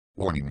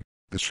Warning.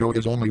 This show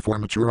is only for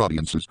mature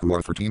audiences who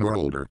are 13 or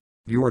older.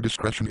 Viewer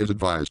discretion is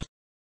advised.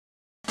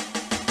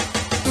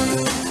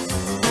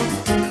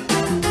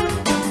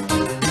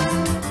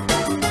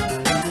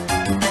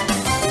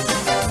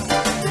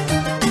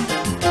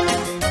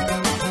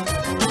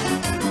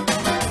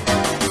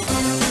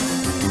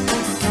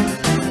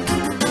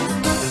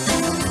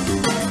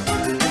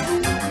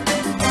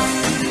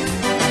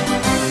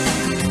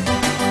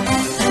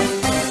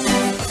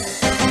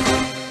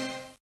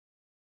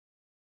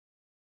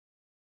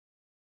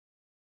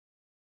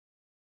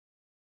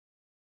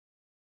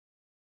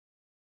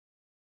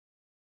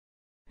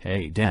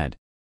 Hey Dad.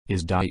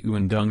 Is Dayu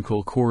and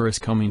Uncle Chorus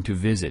coming to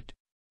visit?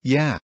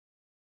 Yeah.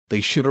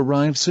 They should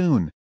arrive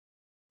soon.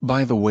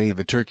 By the way,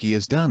 the turkey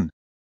is done.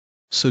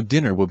 So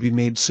dinner will be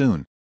made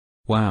soon.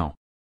 Wow.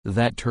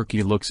 That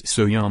turkey looks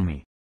so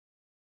yummy.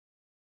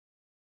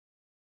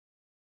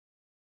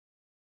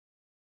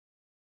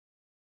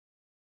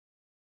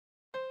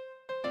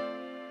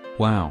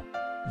 Wow.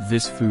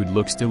 This food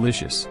looks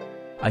delicious.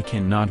 I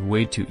cannot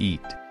wait to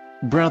eat.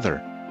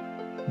 Brother.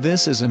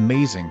 This is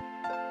amazing.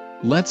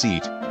 Let's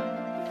eat.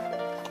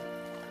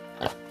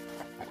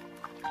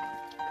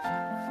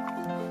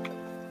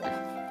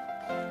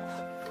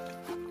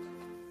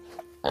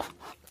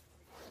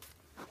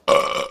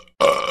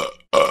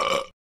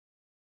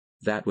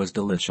 That was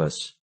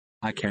delicious.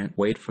 I can't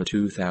wait for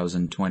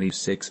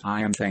 2026.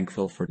 I am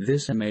thankful for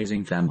this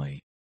amazing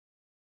family.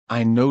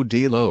 I know,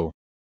 Delo.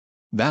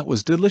 That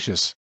was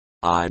delicious.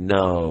 I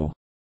know.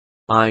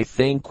 I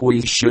think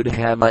we should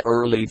have a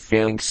early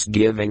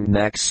Thanksgiving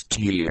next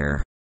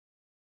year.